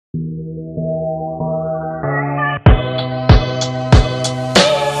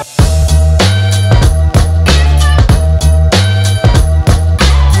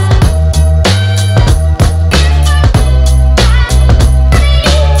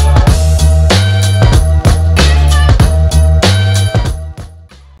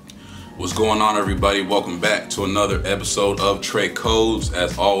going on, everybody? Welcome back to another episode of Trey Codes.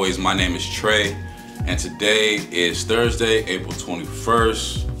 As always, my name is Trey, and today is Thursday, April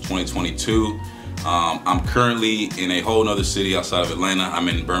 21st, 2022. I'm currently in a whole nother city outside of Atlanta. I'm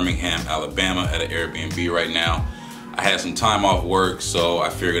in Birmingham, Alabama at an Airbnb right now. I had some time off work, so I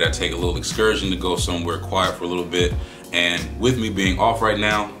figured I'd take a little excursion to go somewhere quiet for a little bit. And with me being off right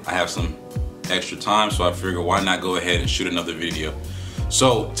now, I have some extra time, so I figured why not go ahead and shoot another video.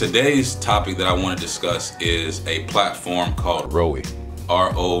 So today's topic that I want to discuss is a platform called Rowy,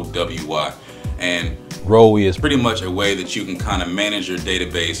 R-O-W-Y. And Rowy is pretty much a way that you can kind of manage your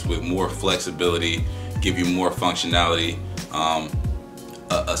database with more flexibility, give you more functionality,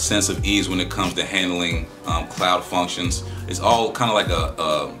 a sense of ease when it comes to handling cloud functions. It's all kind of like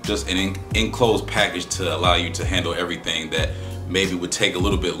just an enclosed package to allow you to handle everything that maybe would take a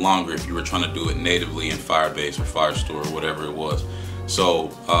little bit longer if you were trying to do it natively in Firebase or Firestore or whatever it was. So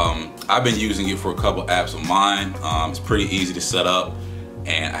I've been using it for a couple apps of mine. It's pretty easy to set up,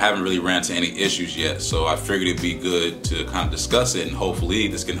 and I haven't really ran into any issues yet. So I figured it'd be good to kind of discuss it, and hopefully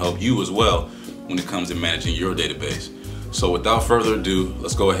this can help you as well when it comes to managing your database. So without further ado,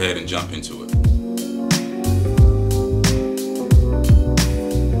 let's go ahead and jump into it.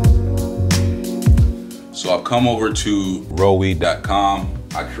 So I've come over to Rowy.com.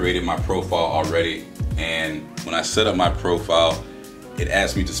 I created my profile already, and when I set up my profile, it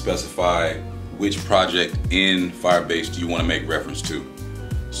asked me to specify which project in Firebase do you want to make reference to.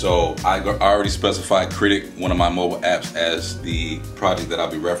 So I already specified Critic, one of my mobile apps, as the project that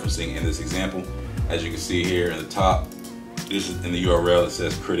I'll be referencing in this example. As you can see here in the top, this is in the URL, it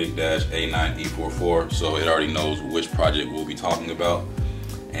says critic-A9E44, so it already knows which project we'll be talking about.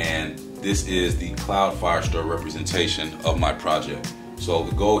 And this is the Cloud Firestore representation of my project. So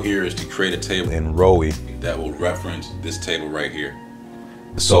the goal here is to create a table in Rowy that will reference this table right here.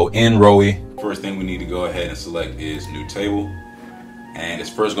 So in Rowy, first thing we need to go ahead and select is new table. And it's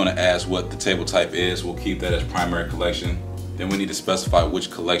first going to ask what the table type is. We'll keep that as primary collection. Then we need to specify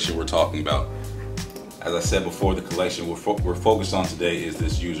which collection we're talking about. As I said before, the collection we're focused on today is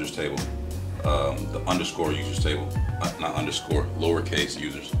this users table, the underscore users table, not underscore, lowercase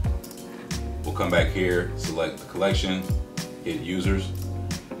users. We'll come back here, select the collection, hit users.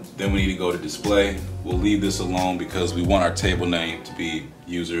 Then we need to go to display. We'll leave this alone because we want our table name to be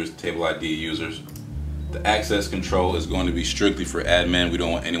users, table ID users. The access control is going to be strictly for admin. We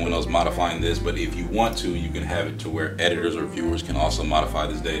don't want anyone else modifying this, but if you want to, you can have it to where editors or viewers can also modify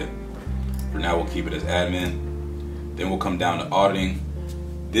this data. For now, we'll keep it as admin. Then we'll come down to auditing.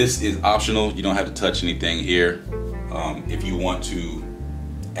 This is optional. You don't have to touch anything here. If you want to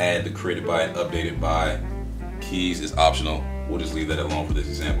add the created by and updated by keys, is optional. We'll just leave that alone for this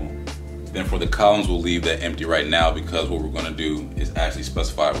example. Then for the columns, we'll leave that empty right now because what we're going to do is actually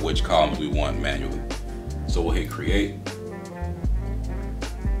specify which columns we want manually. So we'll hit create.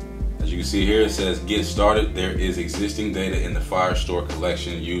 As you can see here, it says get started. There is existing data in the Firestore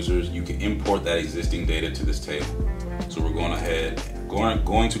collection users. You can import that existing data to this table. So we're going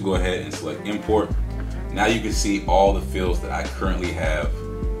to go ahead and select import. Now you can see all the fields that I currently have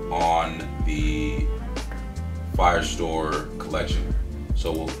on the Firestore collection.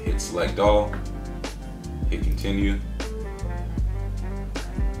 So we'll hit select all, hit continue,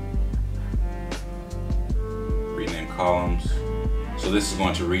 rename columns. So this is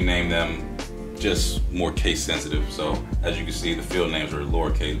going to rename them just more case sensitive. So as you can see, the field names are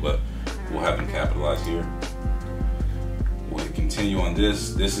lowercase, but we'll have them capitalized here. We'll hit continue on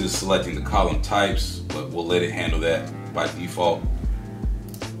this. This is selecting the column types, but we'll let it handle that by default.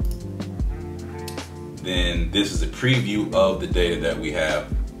 Then this is a preview of the data that we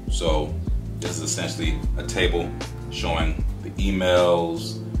have. So this is essentially a table showing the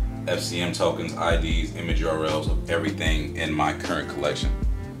emails, FCM tokens, IDs, image URLs of everything in my current collection.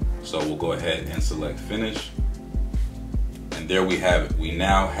 So we'll go ahead and select finish. And there we have it. We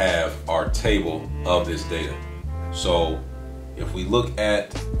now have our table of this data. So if we look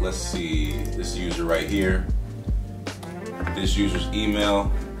at, let's see, this user right here, this user's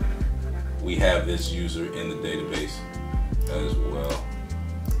email, we have this user in the database as well.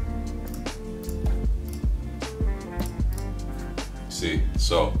 See,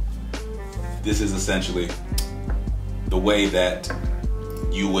 so this is essentially the way that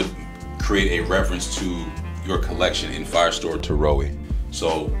you would create a reference to your collection in Firestore to Rowy.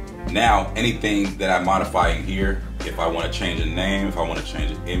 So now anything that I modify in here, if I want to change a name, if I want to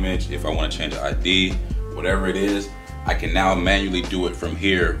change an image, if I want to change an ID, whatever it is, I can now manually do it from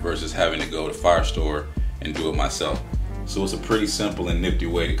here versus having to go to Firestore and do it myself. So it's a pretty simple and nifty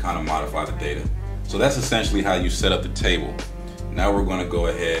way to kind of modify the data. So that's essentially how you set up the table. Now we're going to go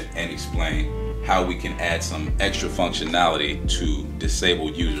ahead and explain how we can add some extra functionality to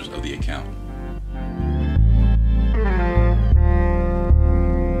disabled users of the account.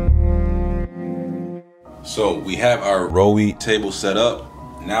 So we have our Rowy table set up.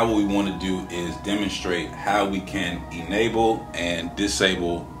 Now what we want to do is demonstrate how we can enable and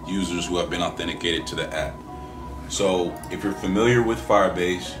disable users who have been authenticated to the app. So if you're familiar with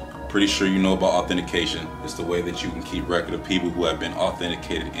Firebase, pretty sure you know about authentication. It's the way that you can keep record of people who have been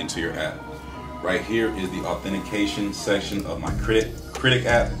authenticated into your app. Right here is the authentication section of my Critic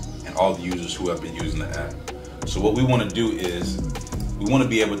app and all the users who have been using the app. So what we want to do is we want to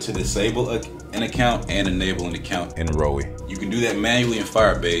be able to disable an account and enable an account in Rowy. You can do that manually in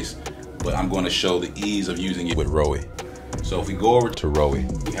Firebase, but I'm going to show the ease of using it with Rowy. So if we go over to Rowy,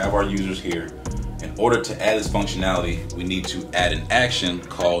 we have our users here. In order to add this functionality, we need to add an action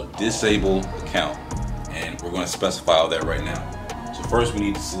called disable account, and we're going to specify all that right now. So first we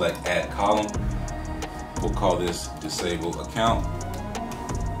need to select add column. We'll call this disable account.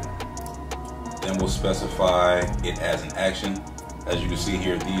 Then we'll specify it as an action. As you can see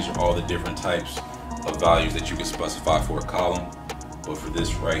here, these are all the different types of values that you can specify for a column. But for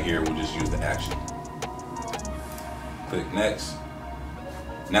this right here, we'll just use the action. Click next.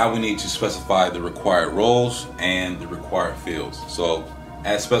 Now we need to specify the required roles and the required fields. So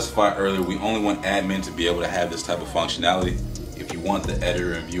as specified earlier, we only want admin to be able to have this type of functionality. If you want the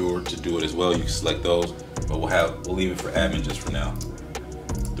editor and viewer to do it as well, you can select those, but we'll leave it for admin just for now.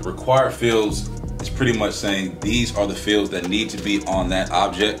 The required fields is pretty much saying these are the fields that need to be on that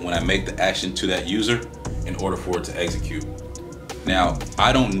object when I make the action to that user in order for it to execute. Now,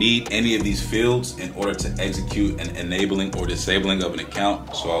 I don't need any of these fields in order to execute an enabling or disabling of an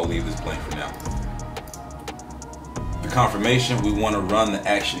account, so I'll leave this blank for now. The confirmation, we want to run the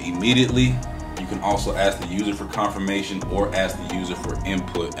action immediately. You can also ask the user for confirmation or ask the user for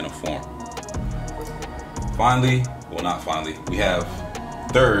input in a form. Finally, well not finally, we have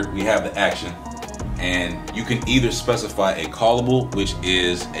the action, and you can either specify a callable, which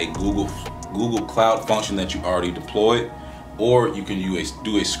is a Google Cloud function that you already deployed, or you can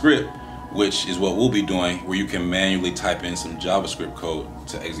do a script, which is what we'll be doing, where you can manually type in some JavaScript code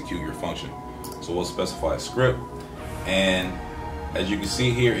to execute your function. So we'll specify a script, and as you can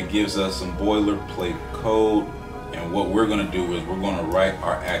see here, it gives us some boilerplate code, and what we're going to do is we're going to write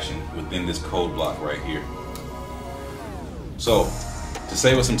our action within this code block right here. So to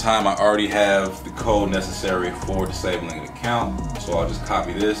save us some time, I already have the code necessary for disabling an account, so I'll just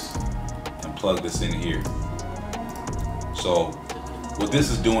copy this and plug this in here. So what this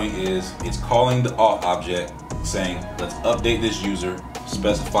is doing is it's calling the auth object saying, let's update this user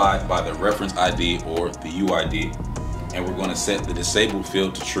specified by the reference ID or the UID, and we're going to set the disabled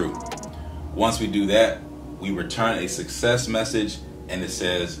field to true. Once we do that, we return a success message, and it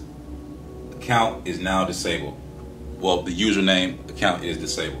says account is now disabled. Well, the username account is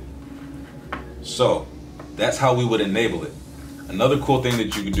disabled. So that's how we would enable it. Another cool thing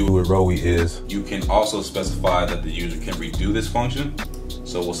that you can do with Rowy is you can also specify that the user can redo this function.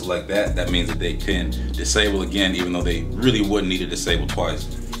 So we'll select that. That means that they can disable again, even though they really wouldn't need to disable twice.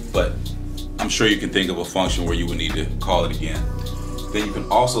 But I'm sure you can think of a function where you would need to call it again. Then you can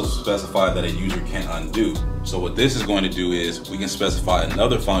also specify that a user can undo. So what this is going to do is we can specify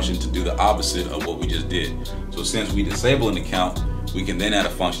another function to do the opposite of what we just did. So since we disable an account, we can then add a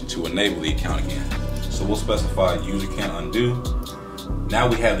function to enable the account again. So we'll specify user can undo. Now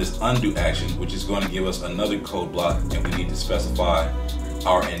we have this undo action, which is going to give us another code block, and we need to specify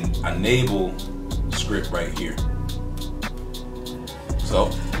our enable script right here. So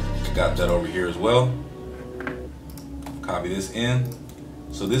I got that over here as well. Copy this in.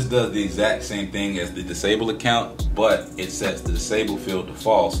 So this does the exact same thing as the disable account, but it sets the disable field to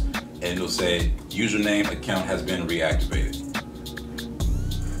false, and it'll say username account has been reactivated.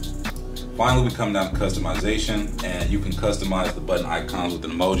 Finally, we come down to customization, and you can customize the button icons with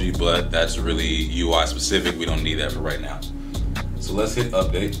an emoji, but that's really UI specific. We don't need that for right now. So let's hit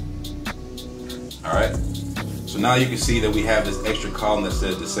update. All right. So now you can see that we have this extra column that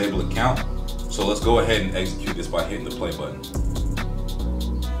says disable account. So let's go ahead and execute this by hitting the play button.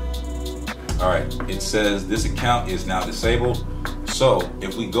 All right, it says this account is now disabled. So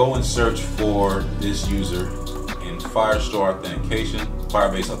if we go and search for this user in Firestore authentication,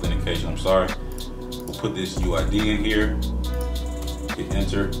 Firebase authentication, I'm sorry, we'll put this UID in here, hit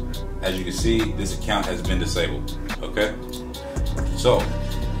enter. As you can see, this account has been disabled, okay? So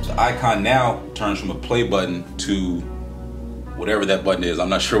the icon now turns from a play button to whatever that button is. I'm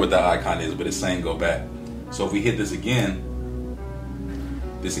not sure what that icon is, but it's saying go back. So if we hit this again,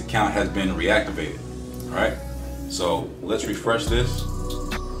 this account has been reactivated, all right? So let's refresh this.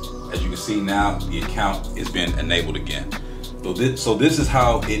 As you can see now, the account is being enabled again. So this is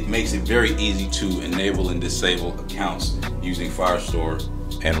how it makes it very easy to enable and disable accounts using Firestore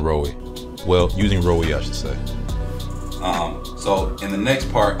and Rowy. Well, using Rowy, I should say. So in the next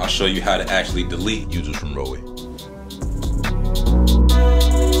part, I'll show you how to actually delete users from Rowy.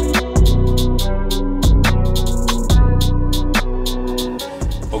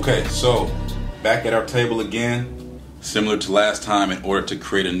 Okay, so back at our table again. Similar to last time, in order to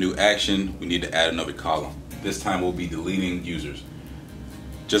create a new action, we need to add another column. This time we'll be deleting users.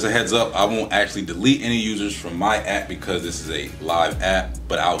 Just a heads up, I won't actually delete any users from my app because this is a live app,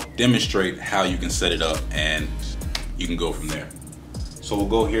 but I'll demonstrate how you can set it up and you can go from there. So we'll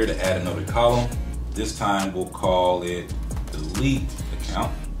go here to add another column. This time we'll call it delete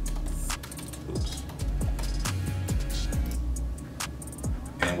account. Oops.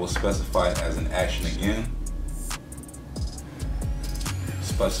 And we'll specify it as an action again.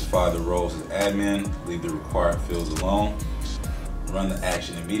 Specify the roles as admin, leave the required fields alone, run the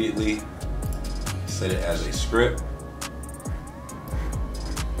action immediately, set it as a script.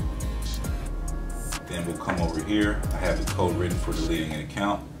 Then we'll come over here. I have the code written for deleting an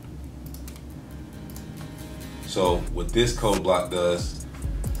account. So what this code block does,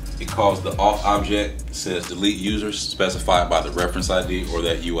 it calls the auth object, says delete users specified by the reference ID or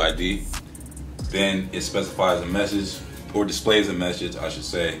that UID. Then it specifies a message, or displays a message, I should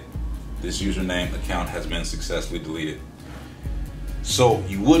say, this username account has been successfully deleted. So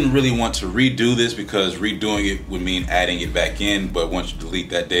you wouldn't really want to redo this because redoing it would mean adding it back in, but once you delete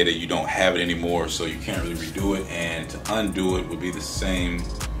that data, you don't have it anymore, so you can't really redo it, and to undo it would be the same.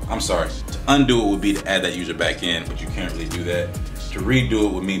 To undo it would be to add that user back in, but you can't really do that. To redo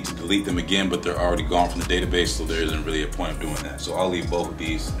it would mean to delete them again, but they're already gone from the database, so there isn't really a point of doing that. So I'll leave both of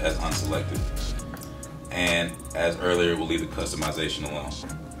these as unselected. And as earlier, we'll leave the customization alone.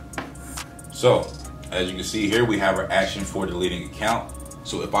 So as you can see here, we have our action for deleting account.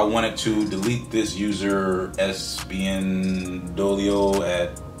 So if I wanted to delete this user sbndolio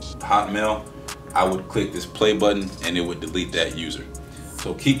at Hotmail, I would click this play button and it would delete that user.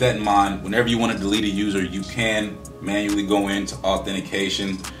 So keep that in mind. Whenever you want to delete a user, you can manually go into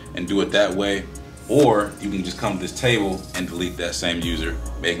authentication and do it that way, or you can just come to this table and delete that same user,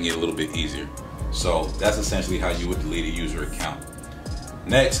 making it a little bit easier. So that's essentially how you would delete a user account.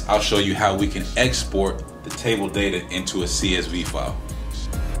 Next, I'll show you how we can export the table data into a CSV file.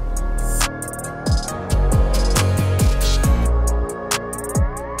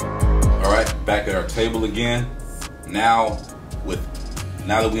 All right, back at our table again. Now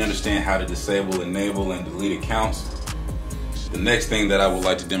that we understand how to disable, enable, and delete accounts, the next thing that I would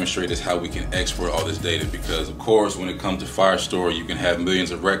like to demonstrate is how we can export all this data, because of course when it comes to Firestore, you can have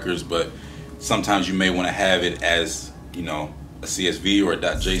millions of records, but sometimes you may want to have it as, you know, a CSV or a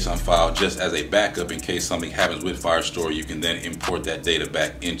 .json file just as a backup in case something happens with Firestore. You can then import that data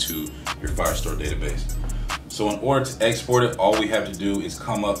back into your Firestore database. So in order to export it, all we have to do is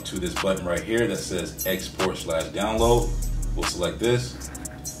come up to this button right here that says export/download. We'll select this.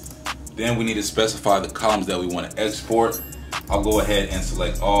 Then we need to specify the columns that we want to export. I'll go ahead and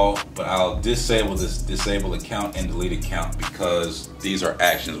select all, but I'll disable this disable account and delete account because these are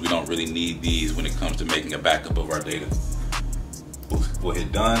actions. We don't really need these when it comes to making a backup of our data. We'll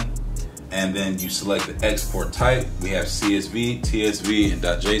hit done, and then you select the export type. We have CSV, TSV, and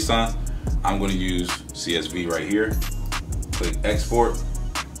 .json. I'm going to use CSV right here. Click export,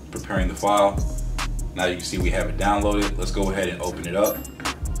 preparing the file. Now you can see we have it downloaded. Let's go ahead and open it up.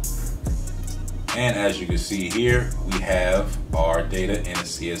 And as you can see here, we have our data in a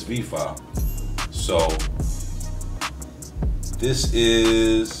CSV file. So this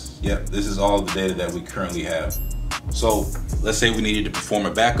is all the data that we currently have. So let's say we needed to perform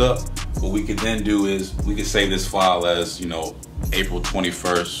a backup. What we could then do is we could save this file as, you know, April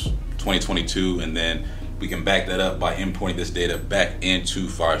 21st, 2022, and then we can back that up by importing this data back into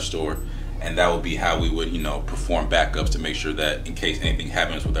Firestore. And that would be how we would, you know, perform backups to make sure that in case anything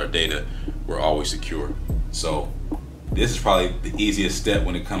happens with our data, we're always secure. So this is probably the easiest step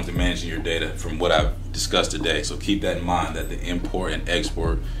when it comes to managing your data from what I've discussed today. So keep that in mind, that the import and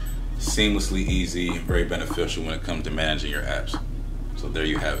export is seamlessly easy and very beneficial when it comes to managing your apps. So there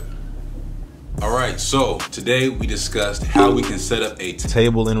you have it. All right, so today we discussed how we can set up a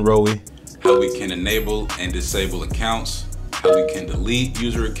table in Rowy, how we can enable and disable accounts, how we can delete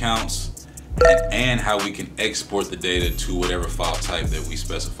user accounts, and how we can export the data to whatever file type that we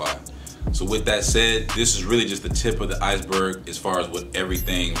specify. So with that said, this is really just the tip of the iceberg as far as what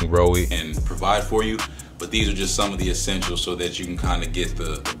everything Rowy can provide for you. but these are just some of the essentials so that you can kind of get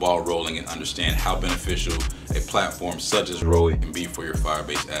the ball rolling and understand how beneficial a platform such as Rowy can be for your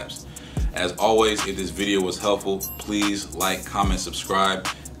Firebase apps. As always, if this video was helpful, please like, comment, subscribe,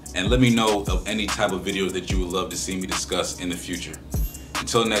 and let me know of any type of videos that you would love to see me discuss in the future.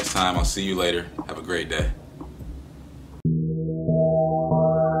 Until next time, I'll see you later. Have a great day.